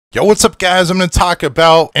Yo, what's up guys? I'm going to talk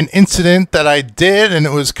about an incident that I did, and it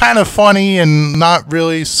was kind of funny and not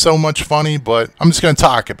really so much funny, but I'm just going to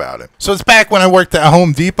talk about it. So it's back when I worked at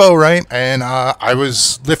Home Depot, right? And I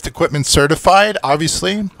was lift equipment certified,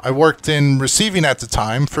 obviously. I worked in receiving at the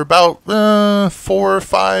time for about 4,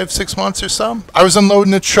 5, 6 months or so. I was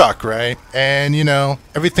unloading a truck, right? And,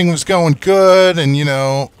 everything was going good, and,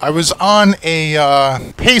 I was on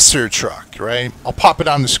a Pacer truck, right? I'll pop it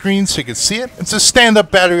on the screen so you can see it. It's a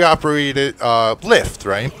stand-up battery operated lift,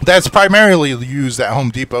 right? That's primarily used at Home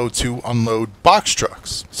Depot to unload box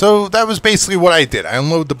trucks. So that was basically what I did. I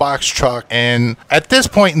unloaded the box truck, and at this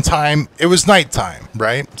point in time, it was nighttime,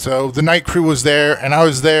 right? So the night crew was there, and I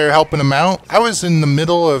was there helping them out. I was in the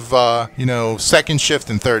middle of, second shift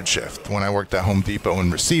and third shift when I worked at Home Depot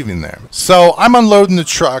and receiving there. So I'm unloading the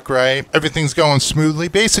truck, right? Everything's going smoothly.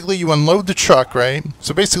 Basically, you unload the truck, right?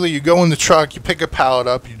 So basically, you go in the truck, you pick a pallet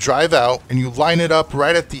up, you drive out, and you line it up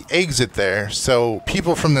right at the exit there, so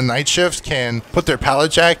people from the night shift can put their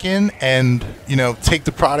pallet jack in and take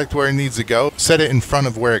the product where it needs to go, set it in front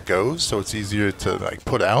of where it goes so it's easier to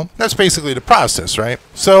put out. That's basically the process, right?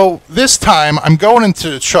 So this time I'm going into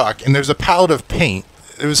the truck and there's a pallet of paint.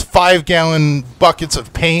 It was 5-gallon buckets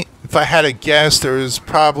of paint. If I had to guess, there was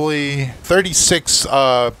probably 36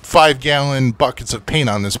 5-gallon buckets of paint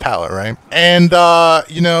on this pallet, right? And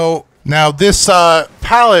now this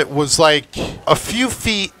pallet was like a few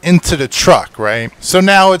feet into the truck, right? So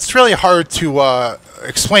now it's really hard to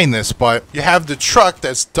explain this, but you have the truck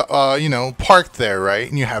that's parked there, right?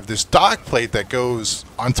 And you have this dock plate that goes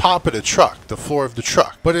on top of the truck, the floor of the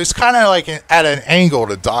truck. But it's kind of like at an angle,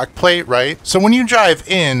 the dock plate, right? So when you drive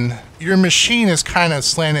in, your machine is kind of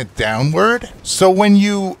slanted downward. So when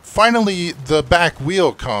you finally, the back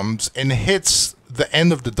wheel comes and hits the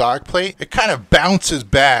end of the dock plate, it kind of bounces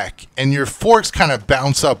back and your forks kind of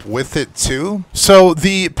bounce up with it too. So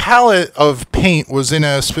the pallet of paint was in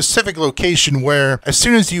a specific location where as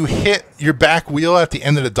soon as you hit your back wheel at the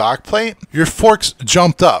end of the dock plate, your forks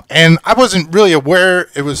jumped up, and I wasn't really aware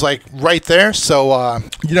it was like right there. So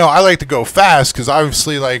I like to go fast because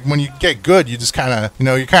obviously when you get good, you just kind of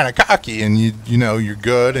you're kind of cocky and you're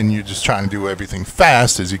good and you're just trying to do everything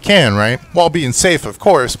fast as you can, right, while being safe, of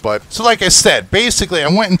course. But so like I said, basically I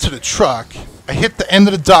went into the truck, I hit the end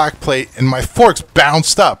of the dock plate, and my forks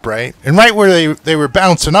bounced up, right? And right where they were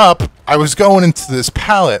bouncing up, I was going into this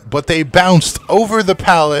pallet, but they bounced over the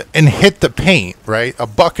pallet and hit the paint, right? A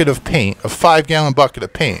bucket of paint, a 5-gallon bucket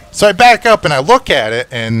of paint. So I back up and I look at it,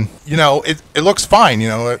 and it looks fine.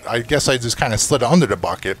 I guess I just kind of slid under the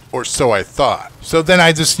bucket, or so I thought. So then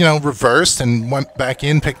I just reversed and went back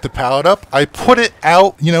in, picked the pallet up. I put it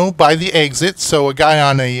out by the exit, so a guy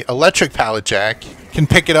on a electric pallet jack can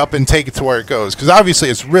pick it up and take it to where it goes, because obviously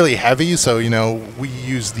it's really heavy, so we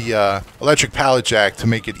use the electric pallet jack to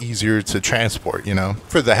make it easier to transport,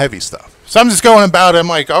 for the heavy stuff. So I'm just going about it. I'm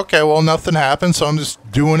like, okay, well, nothing happened, so I'm just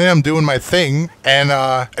doing it. I'm doing my thing, and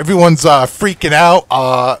everyone's freaking out.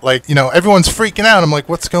 Everyone's freaking out. I'm like,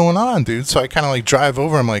 what's going on, dude? So I kind of drive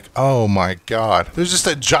over. I'm like, oh my god. There's just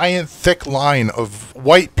a giant thick line of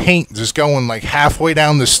white paint just going halfway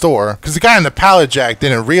down the store, because the guy in the pallet jack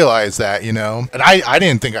didn't realize that, and I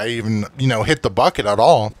didn't think I even, hit the bucket at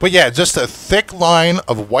all. But yeah, just a thick line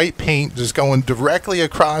of white paint just going directly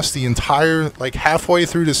across the entire, halfway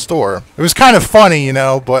through the store. It was kind of funny,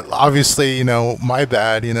 but obviously, my bad,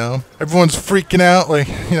 Everyone's freaking out,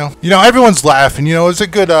 everyone's laughing, it was a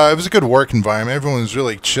good work environment. Everyone was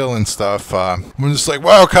really chill and stuff. We're just like,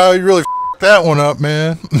 wow, Kyle, you really f***ed that one up,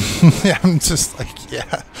 man. Yeah, I'm just like,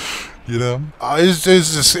 yeah.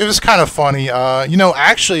 It was kind of funny.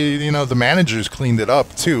 Actually, the managers cleaned it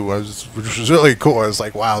up too, which was really cool. I was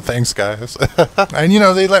like, wow, thanks guys. And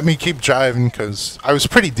they let me keep driving because I was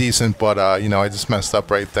pretty decent, but I just messed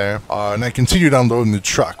up right there. And I continued unloading the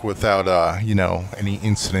truck without any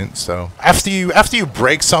incident. So after you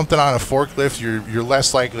break something on a forklift, you're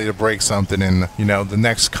less likely to break something in the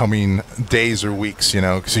next coming days or weeks,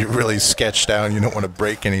 because you're really sketched out and you don't want to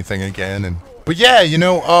break anything again. But yeah,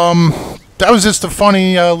 that was just a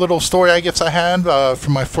funny little story I guess I had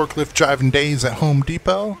from my forklift driving days at Home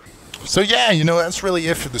Depot. So yeah, that's really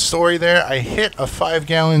it for the story there. I hit a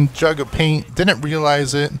 5-gallon jug of paint, didn't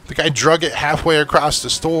realize it. The guy drug it halfway across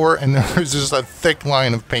the store, and there was just a thick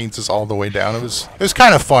line of paint just all the way down. It was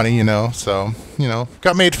kind of funny, so,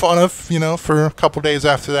 got made fun of, for a couple days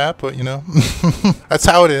after that, but, that's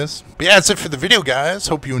how it is. But yeah, that's it for the video, guys.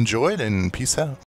 Hope you enjoyed, and peace out.